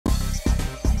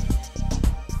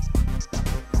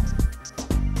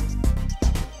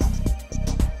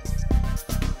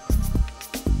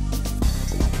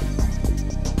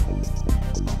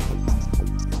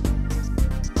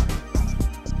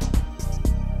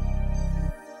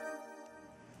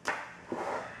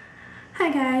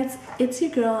Hi guys, it's your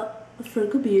girl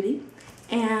Frugal Beauty,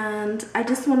 and I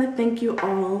just want to thank you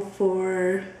all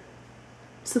for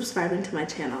subscribing to my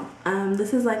channel.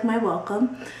 This is like my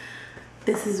welcome.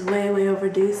 This is way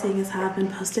overdue, seeing as how I've been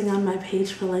posting on my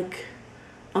page for like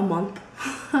a month.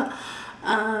 But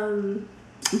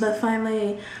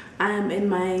finally I am in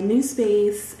my new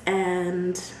space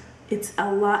and it's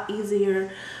a lot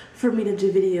easier for me to do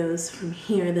videos from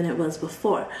here than it was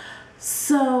before.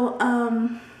 So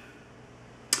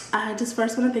I just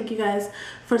first want to thank you guys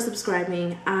for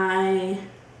subscribing. I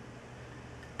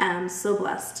am so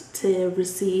blessed to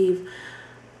receive,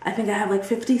 I think I have like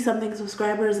 50 something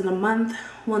subscribers in a month.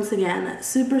 Once again,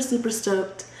 super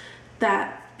stoked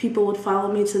that people would follow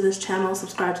me to this channel,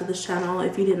 subscribe to this channel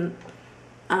if you didn't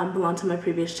belong to my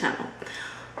previous channel.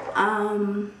 I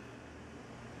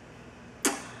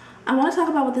want to talk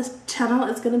about what this channel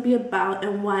is going to be about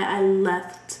and why I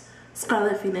left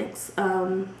Scarlet Phoenix,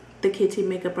 the KT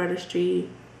makeup artistry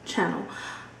channel.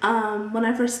 When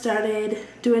I first started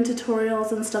doing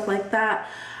tutorials and stuff like that,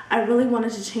 I really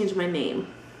wanted to change my name.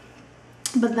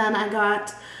 But then I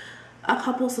got a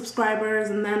couple subscribers,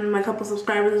 and then my couple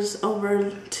subscribers over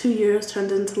 2 years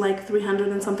turned into like 300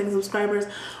 and something subscribers,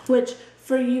 which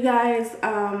for you guys,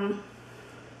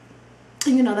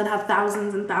 you know, that have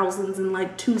thousands and thousands in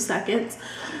like 2 seconds,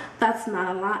 that's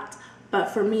not a lot. But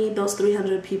for me, those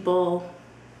 300 people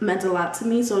meant a lot to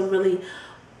me, so it really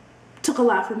took a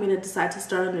lot for me to decide to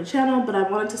start a new channel, but I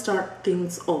wanted to start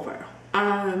things over.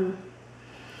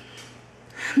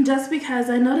 Just because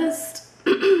I noticed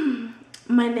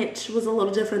my niche was a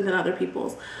little different than other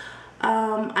people's.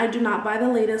 I do not buy the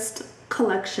latest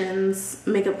collections,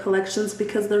 makeup collections,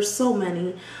 because there's so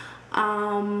many.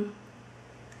 And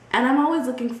I'm always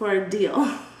looking for a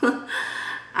deal.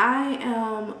 I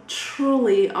am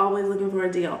truly always looking for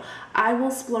a deal. I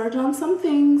will splurge on some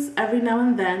things every now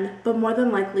and then, but more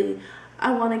than likely,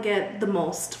 I want to get the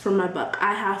most for my buck.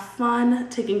 I have fun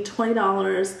taking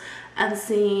 $20 and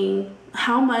seeing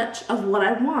how much of what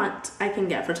I want I can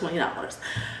get for $20.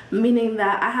 Meaning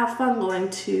that I have fun going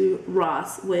to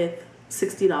Ross with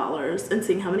 $60 and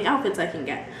seeing how many outfits I can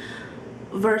get,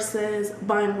 versus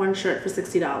buying one shirt for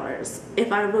 $60.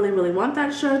 If I really want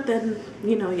that shirt, then,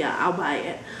 you know, yeah, I'll buy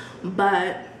it.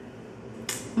 But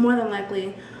more than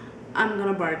likely, I'm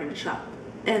gonna bargain shop.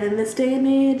 And in this day and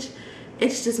age,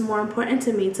 it's just more important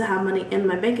to me to have money in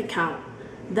my bank account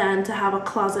than to have a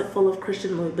closet full of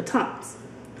Christian Louis Vuittons.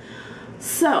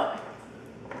 So,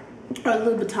 or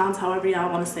Louis Vuittons, however y'all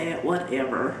want to say it,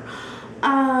 whatever.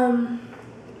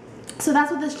 So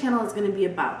that's what this channel is going to be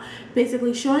about.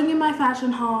 Basically showing you my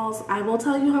fashion hauls. I will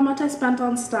tell you how much I spent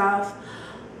on stuff.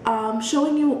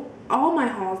 Showing you all my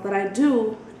hauls that I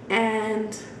do,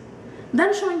 and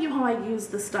then showing you how I use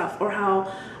the stuff, or how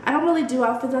I don't really do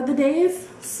outfits of the days,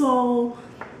 so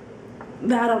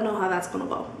I don't know how that's going to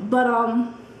go. But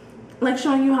like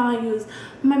showing you how I use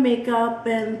my makeup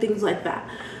and things like that.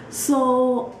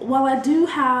 So while I do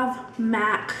have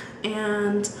MAC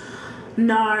and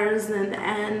NARS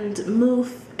and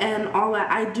MOOF and all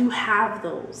that, I do have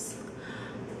those.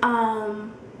 I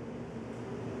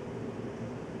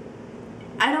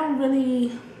don't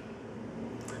really,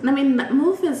 I mean,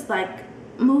 MOOF is like,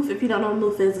 MOOF, if you don't know what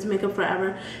MOOF is, it's Makeup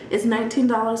Forever. It's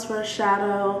 $19 for a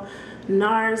shadow.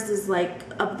 NARS is like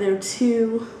up there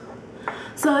too.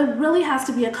 So it really has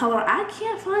to be a color I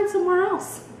can't find somewhere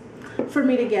else for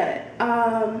me to get it.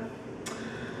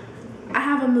 I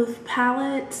have a MOOF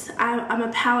palette. I'm a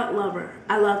palette lover.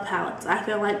 I love palettes. I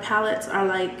feel like palettes are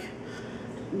like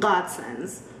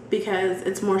godsends because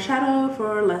it's more shadow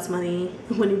for less money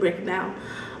when you break it down.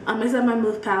 Except my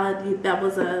MOOF palette, that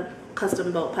was a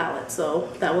custom built palette, so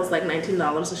that was like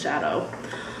 $19 a shadow.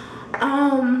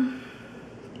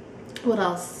 What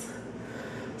else?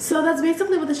 So that's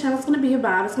basically what the channel is going to be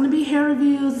about. It's going to be hair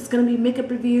reviews, it's going to be makeup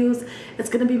reviews, it's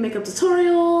going to be makeup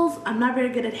tutorials. I'm not very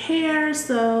good at hair,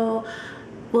 so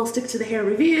we'll stick to the hair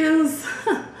reviews.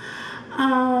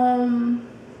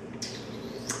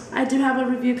 I do have a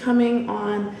review coming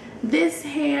on this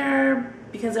hair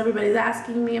because everybody's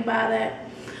asking me about it.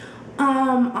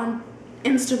 On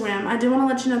Instagram, I do want to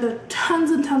let you know there are tons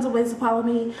and tons of ways to follow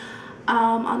me.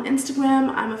 On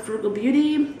Instagram, I'm a Frugal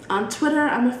Beauty. On Twitter,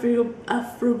 I'm a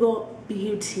Frugal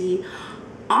Beauty.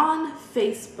 On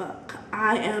Facebook,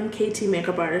 I am KT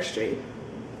Makeup Artistry.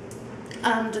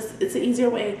 It's an easier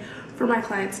way for my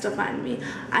clients to find me.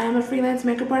 I am a freelance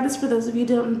makeup artist. For those of you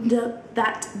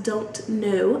that don't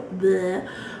know,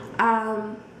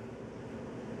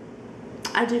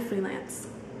 I do freelance.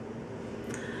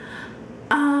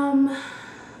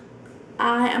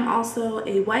 I am also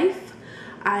a wife.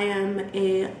 I am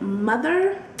a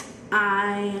mother.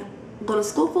 I go to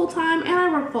school full-time and I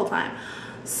work full-time.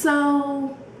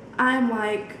 So I'm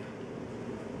like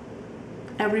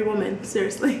every woman,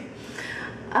 seriously.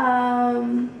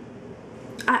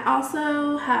 I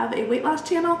also have a weight loss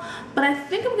channel, but I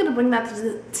think I'm gonna bring that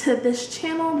to this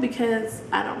channel because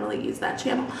I don't really use that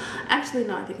channel. Actually,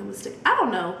 no, I think I'm gonna stick. I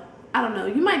don't know.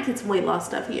 You might get some weight loss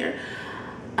stuff here.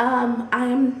 I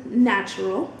am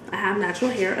natural. I have natural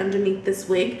hair underneath this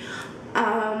wig.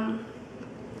 I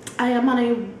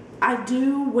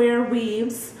do wear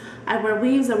weaves. I wear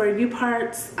weaves, I wear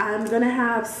U-parts. I'm gonna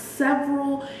have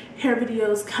several hair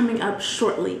videos coming up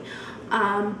shortly.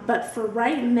 But for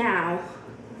right now,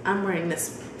 I'm wearing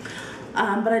this.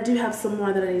 But I do have some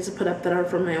more that I need to put up that are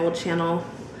from my old channel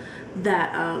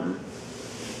that I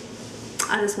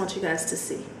just want you guys to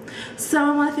see. So I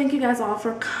want to thank you guys all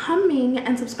for coming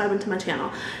and subscribing to my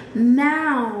channel.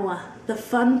 Now, the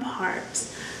fun part,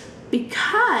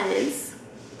 because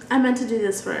I meant to do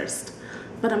this first,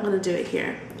 but I'm going to do it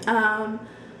here. I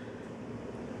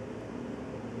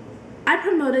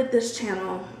promoted this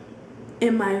channel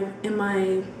in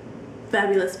my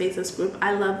Fabulous Faces group.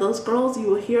 I love those girls. You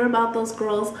will hear about those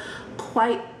girls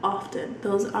quite often.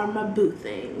 Those are my boo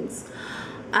things.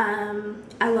 I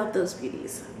love those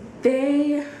beauties.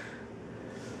 They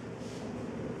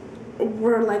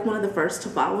were like one of the first to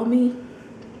follow me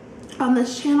on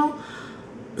this channel.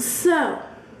 So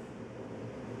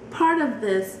part of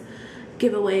this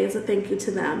giveaway is a thank you to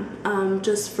them,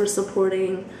 just for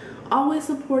supporting,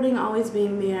 always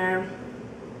being there.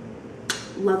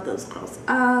 Love those girls.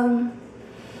 And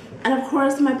of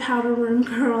course my powder room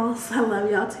girls, I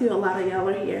love y'all too. A lot of y'all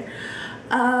are here.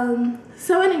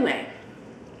 So anyway,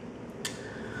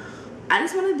 I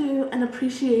just want to do an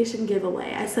appreciation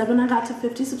giveaway. I said when I got to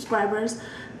 50 subscribers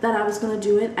that I was going to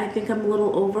do it. I think I'm a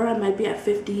little over. I might be at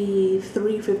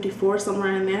 53, 54,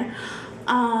 somewhere in there.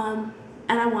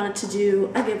 And I wanted to do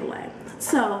a giveaway.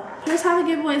 So here's how the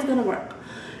giveaway is going to work.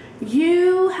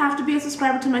 You have to be a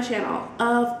subscriber to my channel.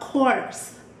 Of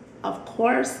course.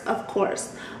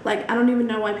 Like, I don't even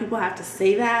know why people have to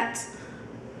say that.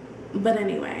 But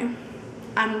anyway,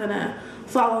 I'm going to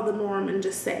follow the norm and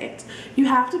just say it. You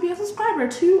have to be a subscriber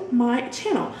to my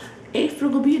channel, A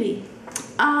Frugal Beauty.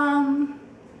 And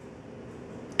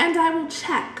I will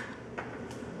check.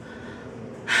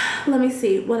 Let me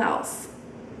see, what else?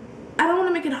 I don't want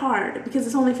to make it hard because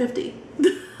it's only 50.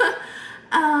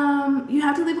 You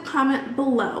have to leave a comment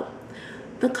below.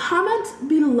 The comment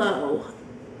below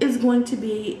is going to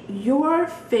be your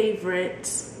favorite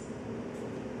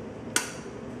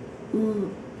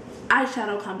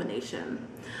eyeshadow combination.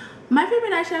 My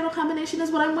favorite eyeshadow combination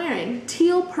is what I'm wearing.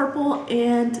 Teal, purple,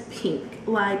 and pink.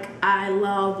 Like, I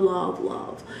love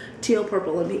teal,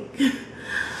 purple, and pink.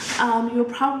 You'll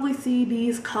probably see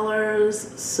these colors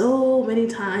so many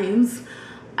times.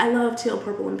 I love teal,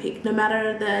 purple, and pink. No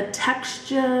matter the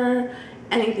texture,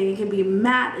 anything. It can be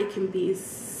matte, it can be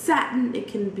satin, it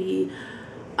can be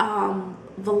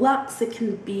volux, it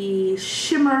can be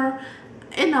shimmer.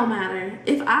 It don't matter.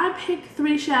 If I pick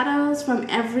 3 shadows from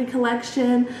every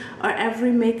collection or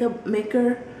every makeup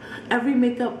maker, every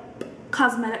makeup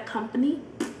cosmetic company,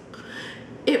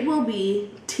 it will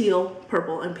be teal,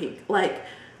 purple, and pink. Like,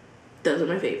 those are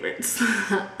my favorites.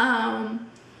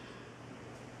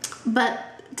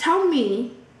 But tell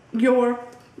me your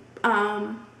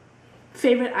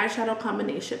favorite eyeshadow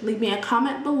combination. Leave me a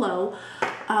comment below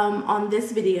on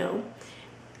this video.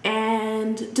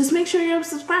 And just make sure you're a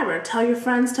subscriber. Tell your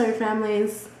friends, tell your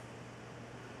families.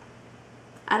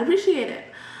 I'd appreciate it.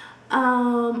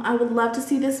 I would love to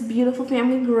see this beautiful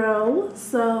family grow.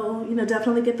 So, you know,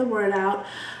 definitely get the word out.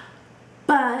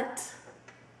 But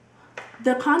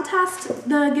the contest,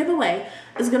 the giveaway,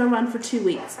 is going to run for 2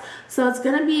 weeks. So it's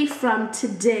going to be from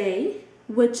today,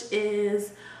 which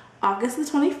is August the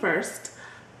 21st,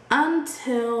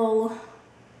 until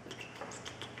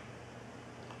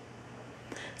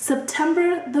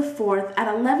September the 4th at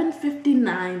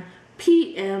 11:59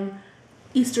 p.m.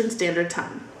 Eastern Standard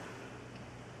Time.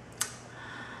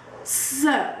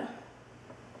 So,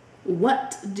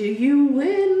 what do you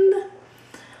win?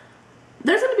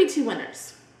 There's going to be 2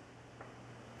 winners.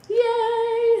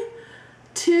 Yay!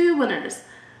 2 winners.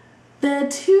 The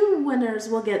 2 winners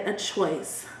will get a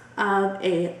choice of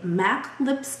a MAC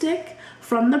lipstick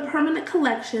from the permanent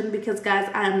collection, because guys,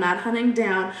 I am not hunting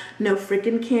down no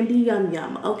freaking candy yum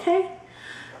yum, okay?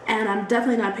 And I'm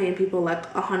definitely not paying people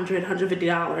like $100,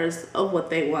 $150 of what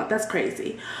they want. That's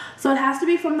crazy. So it has to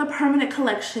be from the permanent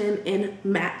collection in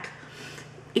MAC.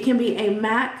 It can be a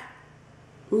MAC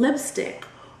lipstick,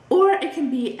 or it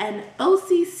can be an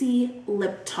OCC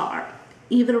liptar.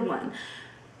 Either one.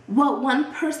 what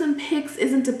one person picks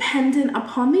isn't dependent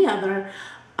upon the other.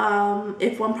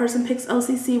 If one person picks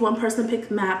OCC, one person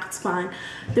picks MAC, it's fine.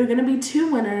 There are going to be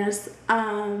 2 winners.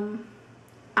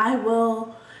 I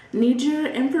will need your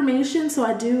information, so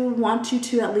I do want you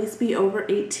to at least be over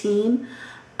 18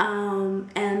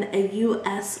 and a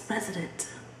U.S. resident.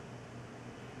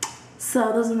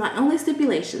 So those are my only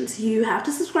stipulations. You have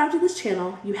to subscribe to this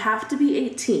channel, you have to be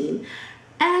 18,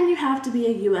 and you have to be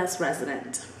a U.S.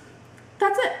 resident.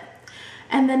 That's it.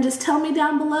 And then just tell me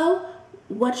down below,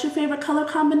 what's your favorite color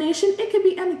combination? It could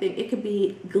be anything. It could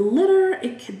be glitter,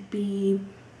 it could be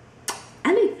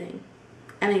anything.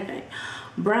 Anything.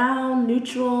 Brown,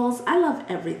 neutrals, I love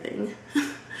everything.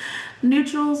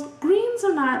 Neutrals, greens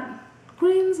are,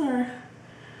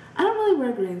 I don't really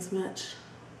wear greens much.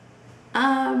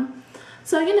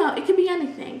 So, you know, it could be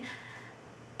anything.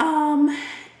 And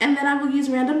then I will use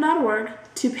random.org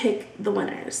to pick the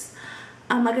winners.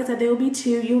 Like I said, there will be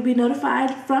 2. You will be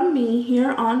notified from me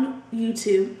here on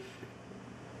YouTube.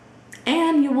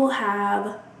 And you will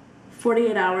have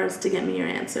 48 hours to get me your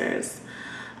answers,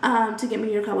 to get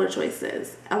me your color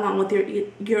choices, along with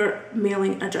your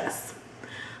mailing address.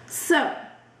 So,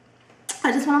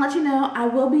 I just want to let you know, I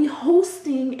will be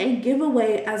hosting a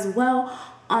giveaway as well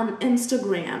on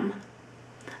Instagram.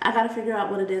 I gotta figure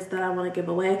out what it is that I want to give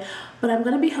away, but I'm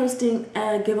going to be hosting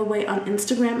a giveaway on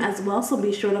Instagram as well, so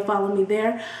be sure to follow me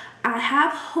there. I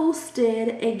have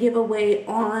hosted a giveaway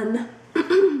on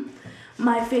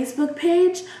my Facebook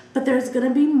page, but there's going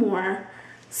to be more.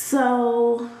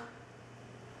 So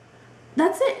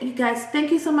that's it, you guys.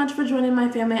 Thank you so much for joining my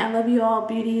family. I love you all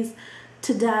beauties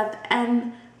to death.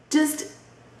 And just,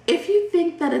 if you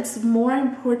think that it's more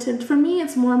important, for me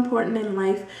it's more important in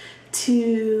life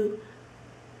to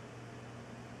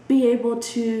be able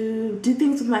to do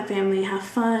things with my family, have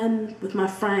fun with my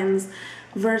friends,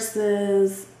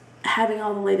 versus having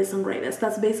all the latest and greatest.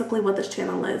 That's basically what this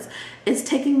channel is. It's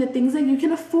taking the things that you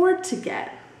can afford to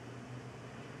get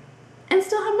and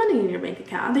still have money in your bank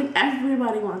account. I think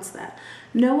everybody wants that.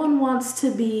 No one wants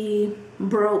to be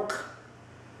broke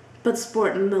but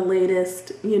sporting the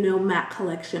latest, you know, MAC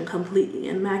collection completely,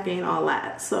 and MAC ain't all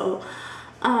that. So,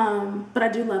 but I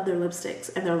do love their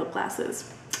lipsticks and their lip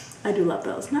glosses. I do love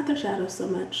those. Not their shadows so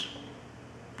much.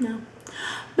 No.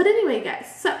 But anyway, guys,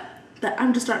 so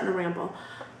I'm just starting to ramble.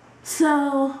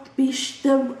 So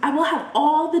I will have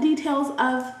all the details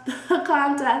of the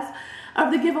contest,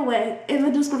 of the giveaway, in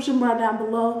the description bar down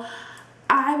below.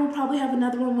 I will probably have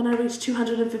another one when I reach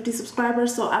 250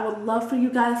 subscribers, so I would love for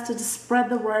you guys to just spread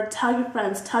the word, tell your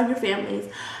friends, tell your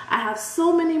families. I have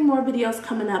so many more videos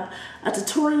coming up. A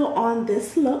tutorial on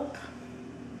this look.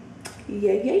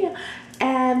 Yeah.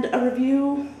 And a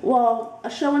review, well, a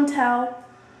show and tell,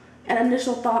 and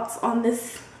initial thoughts on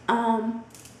this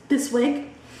this wig.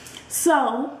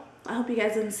 So I hope you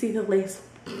guys didn't see the lace.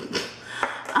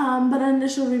 But an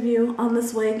initial review on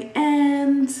this wig,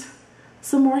 and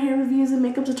some more hair reviews and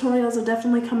makeup tutorials are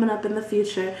definitely coming up in the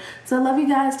future. So I love you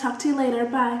guys. Talk to you later.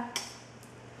 Bye.